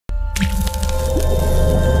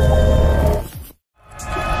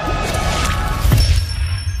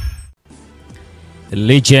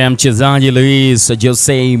Licha ya mchezaji Luis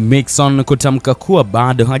Jose Miquisone kutamka kuwa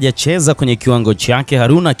bado hajacheza kwenye kiwango chake,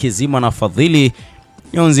 Haruna Kizima na Fadhili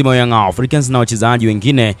Niyonzima Young Africans na wachezaji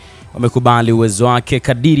wengine wamekubali uwezo wake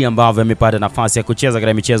kadiri ambavyo amepata nafasi ya kucheza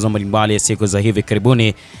katika michezo mbalimbali ya siku za hivi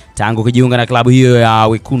karibuni tangu kujiunga na klabu hiyo ya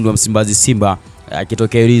wekundu wa Msimbazi Simba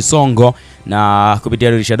akitokea Lisongo na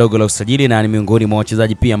kupitia dirisha dogo la usajili, na ni miongoni mwa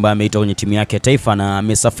wachezaji pia ambao ameitwa kwenye timu yake ya taifa na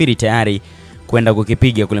amesafiri tayari kwenda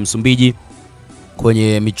kukipiga kule Msumbiji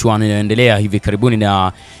kwenye michuano inayoendelea hivi karibuni.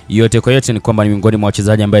 Na yote kwa yote ni kwamba ni miongoni mwa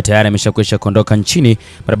wachezaji ambao tayari ameshakwisha kuondoka nchini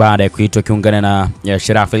baada ya kuitwa kiungana na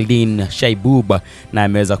Sharaf Eldin Shaibub, na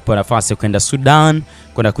ameweza kupata nafasi ya kwenda Sudan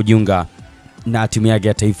kwenda kujiunga na timu yake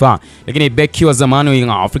ya taifa. Lakini beki wa zamani wa Young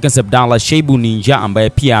Africans Abdallah Shaibu Ninja ambaye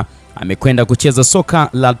pia amekwenda kucheza soka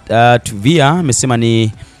la Tvia amesema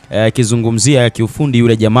ni kizungumzia kiufundi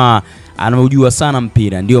yule jamaa anaujua sana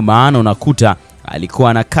mpira, ndio maana unakuta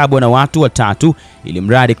alikuwa anakabwa na watu watatu ili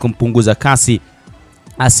mradi kumpunguza kasi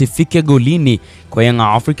asifike golini. Kwa Young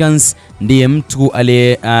Africans ndiye mtu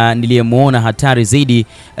niliyemuona hatari zaidi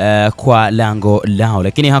kwa lango lao,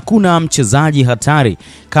 lakini hakuna mchezaji hatari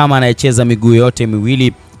kama anayecheza miguu yote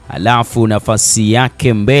miwili alafu nafasi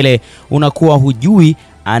yake mbele unakuwa hujui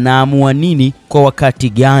anaamua nini kwa wakati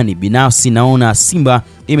gani. Binafsi naona Simba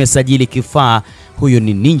imesajili kifaa, huyo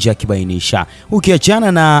ni Ninja akibainisha.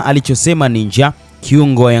 Ukiachana na alichosema Ninja,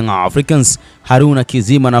 kiungo wa Young Africans Haruna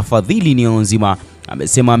Kizima na Fadhili Niyonzima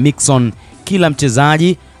amesema Miquisone kila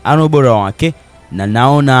mchezaji ana ubora wake na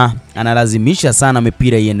naona analazimisha sana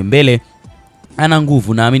mipira iende mbele, ana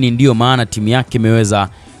nguvu, naamini ndio maana timu yake imeweza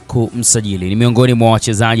kumsajili. Ni miongoni mwa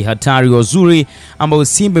wachezaji hatari wazuri ambao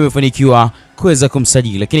Simba imefanikiwa kuweza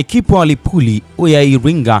kumsajili. Lakini kipa wa Lipuli ya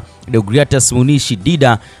Iringa Deogratias Munishi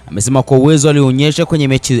Dida amesema kwa uwezo alionyesha kwenye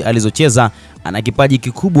mechi alizocheza ana kipaji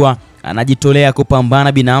kikubwa, anajitolea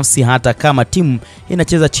kupambana binafsi hata kama timu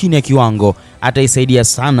inacheza chini ya kiwango, ataisaidia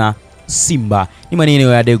sana Simba. Ni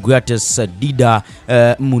maneno ya Deogratias Dida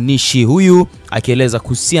Munishi, huyu akieleza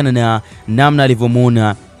kuhusiana na namna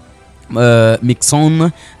alivyomuona Miquisone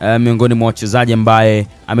miongoni mwa wachezaji ambaye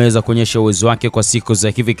ameweza kuonyesha uwezo wake kwa siku za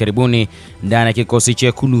hivi karibuni ndani ya kikosi cha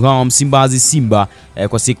wekundu wa Msimbazi Simba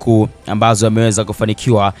kwa siku ambazo ameweza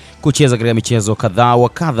kufanikiwa kucheza katika michezo kadhaa wa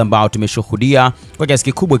kadha ambao tumeshuhudia kwa kiasi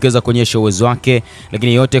kikubwa ikiweza kuonyesha uwezo wake.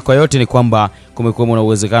 Lakini yote kwa yote ni kwamba kumekuwa na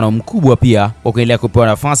uwezekano mkubwa pia wa kuendelea kupewa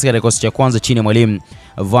nafasi katika kikosi cha kwanza chini ya mwalimu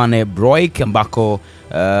Van Broek, ambako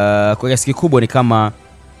kwa kiasi kikubwa ni kama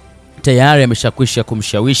tayari ameshakwisha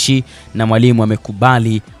kumshawishi na mwalimu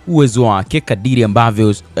amekubali uwezo wake kadiri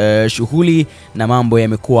ambavyo shughuli na mambo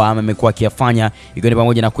amekuwa akiyafanya, ikiwa ni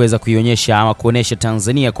pamoja na kuweza kuionyesha ama kuonesha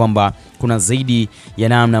Tanzania kwamba kuna zaidi ya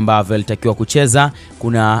namna ambavyo alitakiwa kucheza,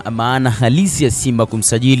 kuna maana halisi ya Simba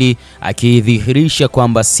kumsajili, akidhihirisha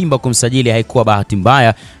kwamba Simba kumsajili haikuwa bahati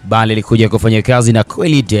mbaya bali alikuja kufanya kazi, na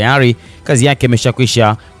kweli tayari kazi yake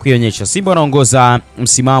imeshakwisha kuionyesha. Simba wanaongoza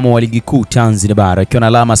msimamo wa ligi kuu Tanzania bara ikiwa na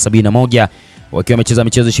alama 71 wakiwa wamecheza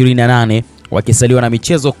michezo 28 wakisaliwa na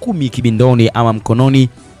michezo 10 kibindoni ama mkononi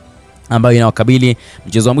ambayo inawakabili.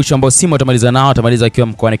 Mchezo wa mwisho ambao Simba watamaliza akiwa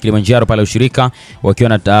mkoani Kilimanjaro pale ushirika wakiwa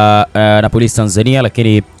na Polisi Tanzania,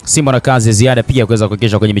 lakini Simba na kazi ya ziada pia kuweza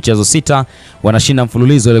kuhakikisha kwenye michezo 6 wanashinda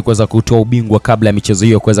mfululizo ili kuweza kutoa ubingwa kabla ya michezo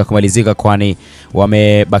hiyo kuweza kumalizika, kwani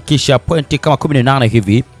wamebakisha pointi kama 18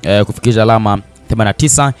 hivi kufikisha alama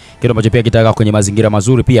 89, kitu ambacho pia kitaka kwenye mazingira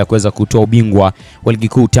mazuri pia kuweza kutoa ubingwa wa ligi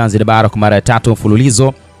kuu Tanzania bara kwa mara ya 3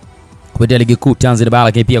 mfululizo kupitia ligi kuu Tanzania bara,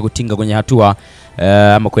 lakini pia kutinga kwenye hatua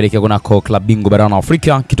ama kuelekea kunako klabu bingwa barani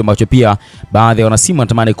Afrika, kitu ambacho pia baadhi ya wanasimba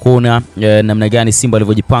wanatamani kuona namna gani Simba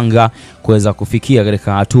alivyojipanga kuweza kufikia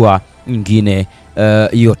katika hatua nyingine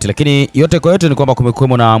yote. Lakini yote kwa yote ni kwamba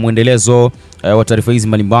kumekuwa na muendelezo wa taarifa hizi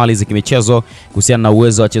mbalimbali za kimichezo kuhusiana na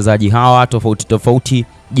uwezo wa wachezaji hawa tofauti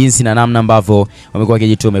jinsi na namna ambavyo wamekuwa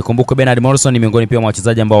wakijituma. Kumbuka Bernard Morrison ni miongoni pia mwa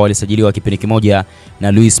wachezaji ambao walisajiliwa kipindi kimoja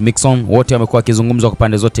na Luis Miquisone, wote wamekuwa wakizungumzwa kwa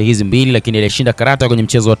pande zote hizi mbili, lakini alishinda karata kwenye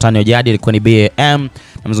mchezo wa tano jadi ilikuwa ni BAM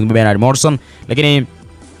na mzungumzaji Bernard Morrison. Lakini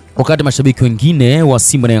wakati mashabiki wengine wa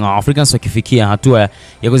Simba na Young Africans wakifikia hatua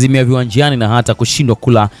ya kuzimia viwanjani na hata kushindwa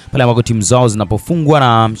kula pale ambako timu zao zinapofungwa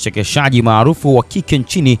na mchekeshaji maarufu wa kike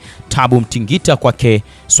nchini Tabu Mtingita, kwake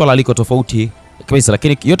swala liko tofauti kabisa.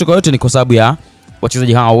 Lakini yote kwa yote ni kwa sababu ya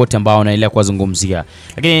wachezaji hao wote ambao wanaendelea kuwazungumzia.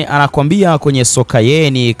 Lakini anakuambia kwenye soka yeye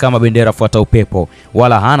ni kama bendera fuata upepo,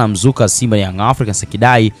 wala hana mzuka Simba na Young Africans,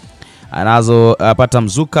 akidai anazopata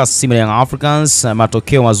mzuka Simba na Young Africans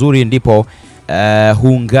matokeo mazuri ndipo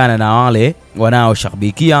huungana na wale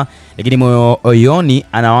wanaoshabikia, lakini moyoni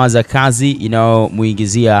anawaza kazi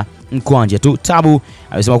inayomuingizia mkwanja tu. Tabu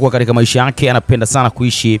amesema kuwa katika maisha yake anapenda sana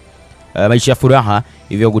kuishi maisha ya furaha,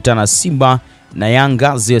 hivyo kukutana Simba na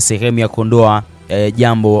Yanga ziwe sehemu ya kuondoa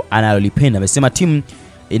jambo analolipenda. Amesema timu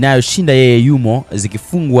inayoshinda yeye yumo,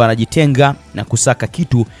 zikifungwa anajitenga na kusaka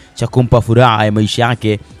kitu cha kumpa furaha ya maisha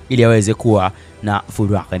yake ili aweze kuwa na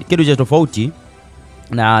furaha. Kitu cha tofauti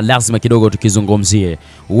na lazima kidogo tukizungumzie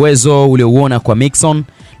uwezo uliouona kwa Miquisone,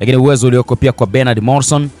 lakini uwezo ulioko pia kwa Bernard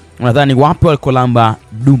Morrison. Unadhani wapi walikolamba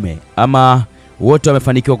dume, ama wote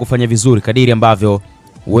wamefanikiwa kufanya vizuri kadiri ambavyo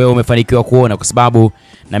wewe umefanikiwa kuona? Kwa sababu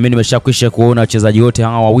na mimi nimeshakwisha kuona wachezaji wote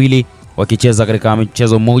hawa wawili wakicheza katika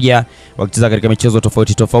mchezo mmoja, wakicheza katika michezo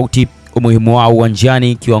tofauti tofauti, umuhimu wao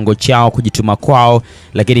uwanjani, kiwango chao, kujituma kwao.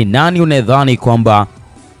 Lakini nani unadhani kwamba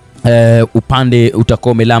upande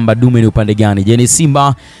utakuwa umelamba dume ni upande gani? Je, ni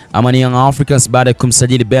Simba ama ni Young Africans baada ya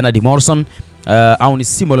kumsajili Bernard Morrison, au ni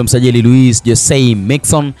Simba aliyomsajili Louis Jose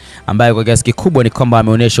Miquisone, ambaye kwa kiasi kikubwa ni kwamba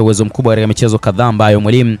ameonyesha uwezo mkubwa katika michezo kadhaa ambayo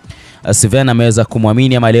mwalimu Steven ameweza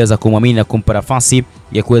kumwamini, ama aliweza kumwamini na kumpa nafasi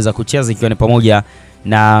ya kuweza kucheza, ikiwa ni pamoja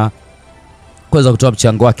na kuweza kutoa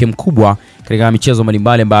mchango wake mkubwa katika michezo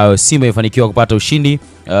mbalimbali ambayo Simba imefanikiwa kupata ushindi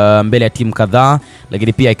mbele ya timu kadhaa,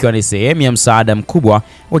 lakini pia ikiwa ni sehemu ya msaada mkubwa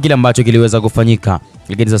wa kile ambacho kiliweza kufanyika.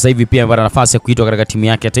 Lakini sasa hivi pia amepata nafasi ya kuitwa katika timu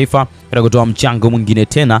yake ya taifa katika kutoa mchango mwingine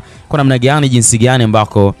tena. Kwa namna gani, jinsi gani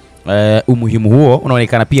ambako umuhimu huo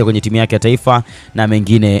unaonekana pia kwenye timu yake ya taifa na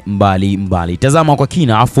mengine mbali. Tazama kwa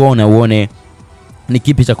kina afu uone ni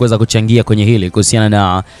kipi cha kuweza kuchangia kwenye hili kuhusiana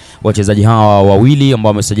na wachezaji hawa wawili ambao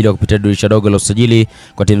wamesajiliwa kupitia dirisha dogo la usajili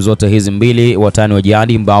kwa timu zote hizi mbili, watani wa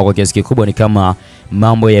jadi ambao kwa kiasi kikubwa ni kama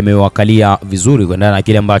mambo yamewakalia vizuri kuendana na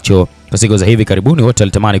kile ambacho kwa siku za hivi karibuni wote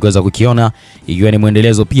walitamani kuweza kukiona, ikiwa ni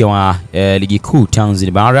muendelezo pia wa ligi kuu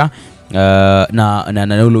Tanzania bara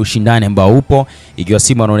na ule ushindani ambao upo, ikiwa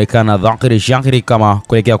Simba wanaonekana dhahiri shahiri kama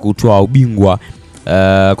kuelekea kutoa ubingwa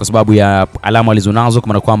kwa sababu ya alama walizonazo, kwa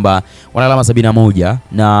maana kwamba wana alama 71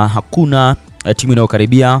 na hakuna timu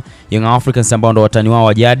inayokaribia. Young Africans ambao ndo watani wao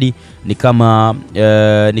wa jadi ni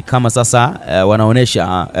kama sasa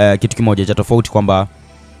wanaonesha kitu kimoja cha tofauti, kwamba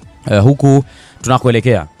huku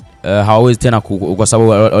tunakoelekea hawawezi tena kwa sababu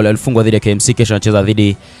walifungwa dhidi ya KMC. Kesho wanacheza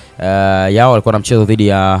dhidi yao, walikuwa na mchezo dhidi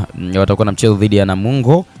ya watakuwa na mchezo dhidi ya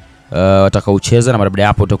Namungo watakaocheza, na baada ya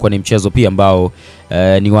hapo utakuwa ni mchezo pia ambao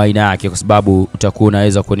ni wa aina yake, kwa sababu utakuwa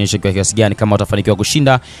unaweza kuonyesha kwa kiasi gani kama watafanikiwa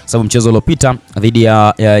kushinda, sababu mchezo uliopita dhidi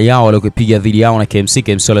ya yao waliokupiga dhidi yao na KMC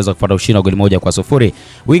waliweza kupata ushindi wa goli 1-0.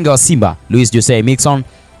 Winga wa Simba Louis Jose Miquisone,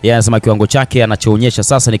 yeye anasema kiwango chake anachoonyesha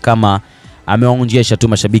sasa ni kama amewaonjesha tu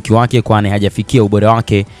mashabiki wake, kwani hajafikia ubora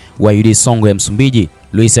wake wa UD Songo ya Msumbiji.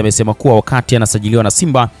 Louis amesema kuwa wakati anasajiliwa na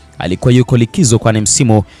Simba alikuwa yuko likizo, kwani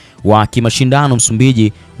msimu wa kimashindano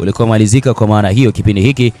Msumbiji ulikuwa malizika. Kwa maana hiyo kipindi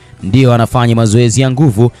hiki ndio anafanya mazoezi ya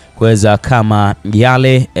nguvu kuweza kama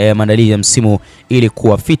yale maandalizi ya msimu ili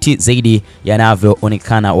kuwa fiti zaidi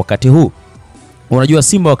yanavyoonekana wakati huu. Unajua,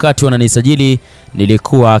 Simba wakati wananisajili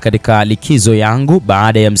nilikuwa katika likizo yangu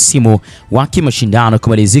baada ya msimu wa kimashindano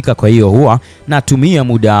kumalizika, kwa hiyo huwa natumia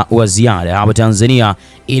muda wa ziada hapa Tanzania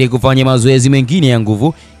ili kufanya mazoezi mengine ya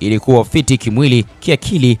nguvu ili kuwa fiti kimwili,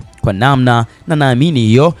 kiakili, kwa namna na naamini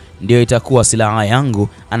hiyo ndio itakuwa silaha yangu,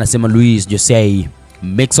 anasema Louis Jose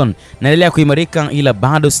Miquisone. Naendelea kuimarika, ila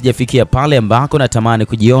bado sijafikia pale ambako natamani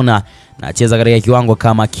kujiona nacheza katika kiwango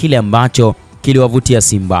kama kile ambacho kiliwavutia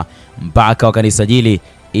Simba mpaka wakanisajili,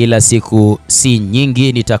 ila siku si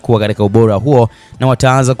nyingi nitakuwa katika ubora huo na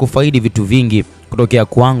wataanza kufaidi vitu vingi kutokea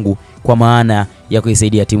kwangu kwa maana ya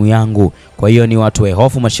kuisaidia timu yangu. Kwa hiyo ni watu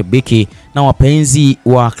hofu mashabiki na wapenzi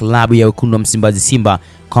wa klabu ya wekundu wa Msimbazi Simba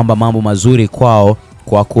kwamba mambo mazuri kwao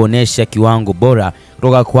kwa kuonesha kiwango bora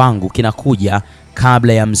kutoka kwangu kinakuja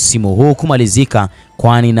kabla ya msimu huu kumalizika,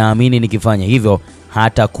 kwani naamini nikifanya hivyo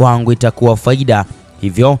hata kwangu itakuwa faida,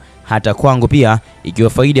 hivyo hata kwangu pia ikiwa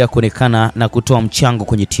faida ya kuonekana na kutoa mchango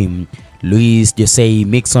kwenye timu. Louis Jose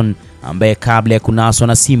Miquisone ambaye kabla ya kunaswa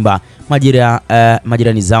na Simba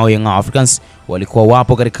majirani zao Young Africans walikuwa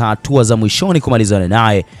wapo katika hatua za mwishoni kumalizana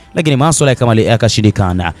naye, lakini masuala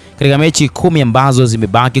yakashindikana. Katika mechi 10 ambazo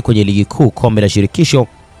zimebaki kwenye ligi kuu kombe la shirikisho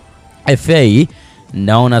FA,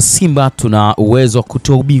 naona Simba tuna uwezo wa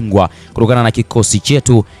kutoa ubingwa kutokana na kikosi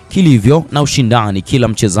chetu kilivyo na ushindani. Kila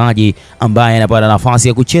mchezaji ambaye anapata nafasi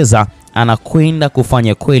ya kucheza anakwenda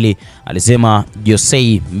kufanya kweli, alisema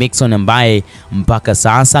Jose Miquisone ambaye mpaka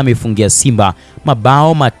sasa amefungia Simba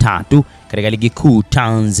mabao 3 katika ligi kuu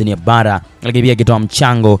Tanzania bara, lakini pia akitoa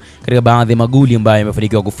mchango katika baadhi ya magoli ambayo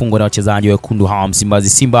yamefanikiwa kufungwa na wachezaji wa wekundu hawa Msimbazi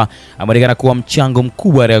Simba. Ameonekana kuwa mchango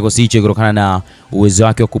mkubwa katika kikosi hicho kutokana na uwezo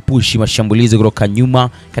wake wa kupushi mashambulizi kutoka nyuma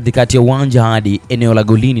katikati ya uwanja hadi eneo la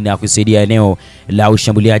golini na kusaidia eneo la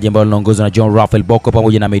ushambuliaji ambalo linaongozwa na John Rafael Boko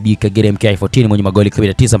pamoja na Medi Kagere MK14 mwenye magoli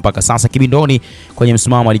 19 mpaka sasa kibindoni kwenye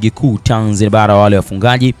msimamo wa ligi kuu Tanzania bara wale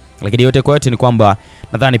wafungaji. Lakini yote kwa yote ni kwamba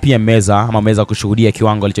nadhani pia mmeweza kushuhudia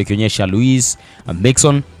kiwango alichokionyesha Luis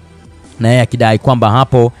Miquisone, na yeye akidai kwamba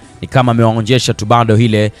hapo ni kama amewaonjesha tu bado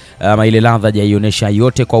ile ladha hajaionyesha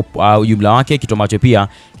yote kwa ujumla wake, kitu ambacho pia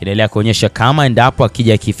kinaendelea kuonyesha kama endapo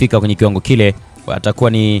akifika kwenye kiwango kile atakuwa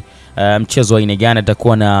ni mchezo wa aina gani,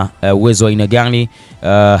 atakuwa na uwezo wa aina gani.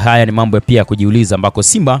 Haya ni mambo pia kujiuliza, ambako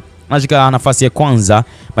Simba anashika nafasi ya kwanza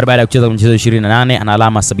baada ya kucheza mchezo 28, ana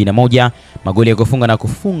alama 71, magoli ya kufunga na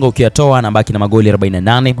kufunga ukiyatoa anabaki na magoli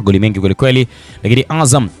 48, magoli mengi kweli kweli. Lakini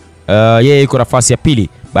Azam yeye yuko nafasi ya pili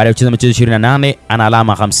baada ya kucheza mchezo 28, ana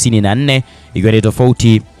alama 54, ikiwa ni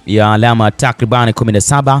tofauti ya alama takriban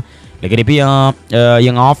 17. Lakini pia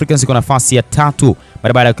Young Africans iko nafasi ya tatu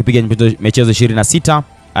baada ya kupiga michezo 26,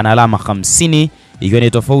 ana alama 50, ikiwa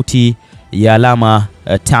ni tofauti ya alama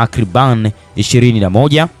takriban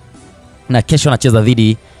 21, na kesho anacheza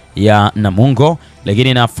dhidi ya Namungo.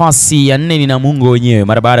 Lakini nafasi ya 4 ni Namungo wenyewe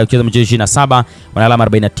baada ya kucheza mchezo 27, wana alama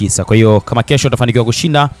 49. Kwa hiyo kama kesho atafanikiwa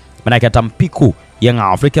kushinda, maana yake atampiku Young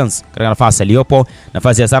Africans katika nafasi iliyopo.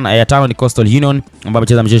 Nafasi ya 5 ni Coastal Union ambaye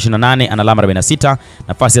amecheza mchezo 28, ana alama 46.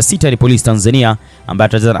 Nafasi ya 6 ni Police Tanzania ambaye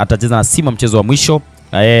atacheza na Simba mchezo wa mwisho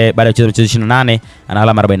baada ya kucheza mchezo 28, ana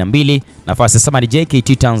alama 42. Nafasi ya 7 ni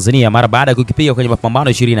JKT Tanzania mara baada ya kukipiga kwenye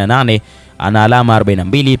mapambano 28, ana alama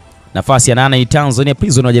 42. Nafasi ya 8 ni Tanzania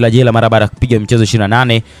Prison wa Jela mara baada ya kupiga mchezo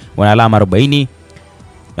 28, wana alama 40.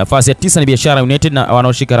 Nafasi ya 9 ni Biashara United na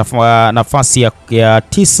wanaoshika nafasi ya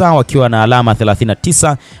 9 wakiwa na alama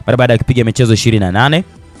 39 baada ya kupiga michezo 28.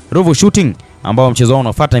 Ruvu Shooting ambao mchezo wao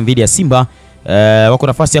unafuata dhidi ya Simba wako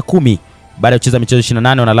nafasi ya 10 baada ya kucheza michezo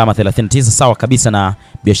 28, wana alama 39 sawa kabisa na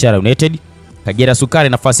Biashara United. Kagera Sukari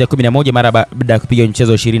nafasi ya 11 mara baada ya kupiga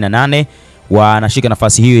michezo 28, wanashika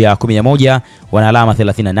nafasi hiyo ya 11, wana alama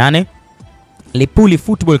 38. Lipuli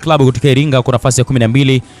Football Club kutoka Iringa kwa nafasi ya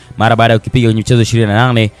 12 mara baada ya kupiga kwenye mchezo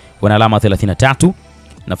 28, wana alama 33.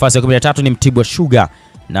 Nafasi ya 13 ni Mtibwa Sugar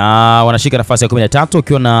na wanashika nafasi ya 13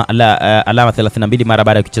 ukiwa na alama 32 mara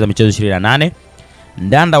baada ya kucheza michezo 28.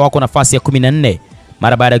 Ndanda wako nafasi ya 14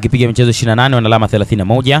 mara baada ya kupiga michezo 28, wana alama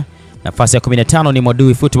 31. Nafasi ya 15 ni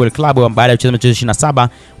Mwadui Football Club baada ya kucheza michezo 27,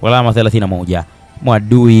 wana alama 31.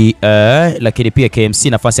 Mwadui lakini pia KMC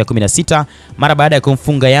nafasi ya 16 mara baada ya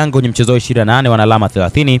kumfunga Yanga kwenye mchezo wa 28, wana alama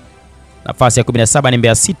 30. Nafasi ya 17 ni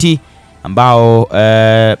Mbeya City ambao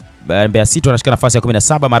Mbeya City wanashika nafasi ya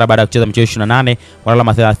 17 mara baada ya kucheza mchezo 28, wana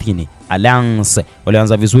alama 30. Alliance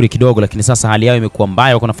walianza vizuri kidogo, lakini sasa hali yao imekuwa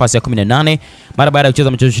mbaya, wako nafasi ya 18 mara baada ya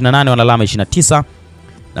kucheza mchezo 28, wana alama 29.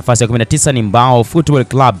 Nafasi ya 19 ni Mbao Football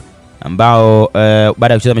Club ambao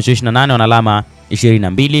baada ya kucheza mchezo 28, wana alama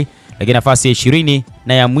 22. Lakini nafasi ya 20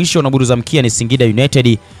 na ya mwisho na buruza mkia ni Singida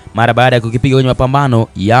United mara baada ya kukipiga kwenye mapambano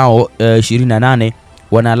yao 28,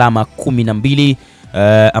 wana alama 12,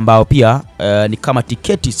 ambao pia ni kama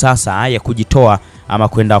tiketi sasa ya kujitoa ama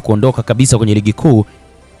kwenda kuondoka kabisa kwenye ligi kuu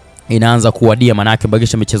inaanza kuwadia, manake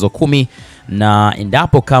bagisha michezo 10, na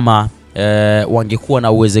endapo kama wangekuwa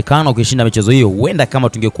na uwezekano kushinda michezo hiyo, huenda kama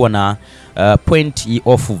tungekuwa na point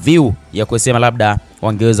of view ya kusema labda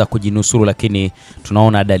wangeweza kujinusuru, lakini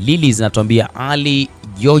tunaona dalili zinatuambia Ali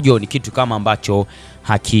Jojo ni kitu kama ambacho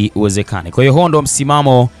hakiwezekani. Kwa hiyo huo ndo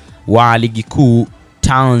msimamo wa ligi kuu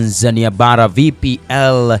Tanzania bara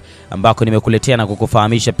VPL, ambako nimekuletea na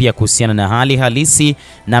kukufahamisha pia kuhusiana na hali halisi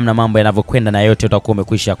namna mambo yanavyokwenda, na yote utakuwa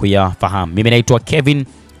umekwisha kuyafahamu. Mimi naitwa Kevin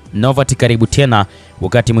Novati, karibu tena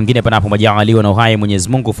wakati mwingine panapo majaliwa na uhai Mwenyezi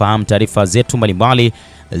Mungu. Fahamu taarifa zetu mbalimbali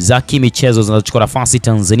za kimichezo zinazochukua nafasi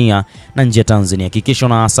Tanzania na nje ya Tanzania. Hakikisha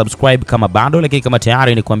una subscribe kama bado, lakini kama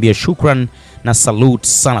tayari ni kuambia shukran na salute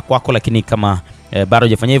sana kwako, lakini kama bado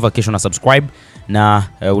hujafanya hivyo hakikisha una subscribe na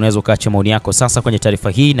unaweza ukaacha maoni yako sasa kwenye taarifa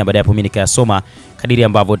hii, na baadaye hapo mimi nikayasoma kadiri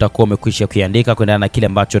ambavyo utakuwa umekwisha kuandika kuendana na kile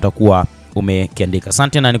ambacho utakuwa umekiandika.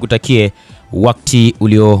 Asante na nikutakie wakati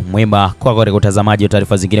ulio mwema kwa utazamaji wa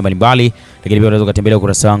taarifa zingine mbalimbali, lakini pia unaweza kutembelea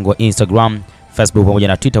ukurasa wangu wa Instagram, Facebook pamoja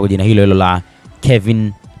na Twitter kwa jina hilo la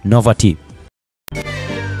Kevin Novati.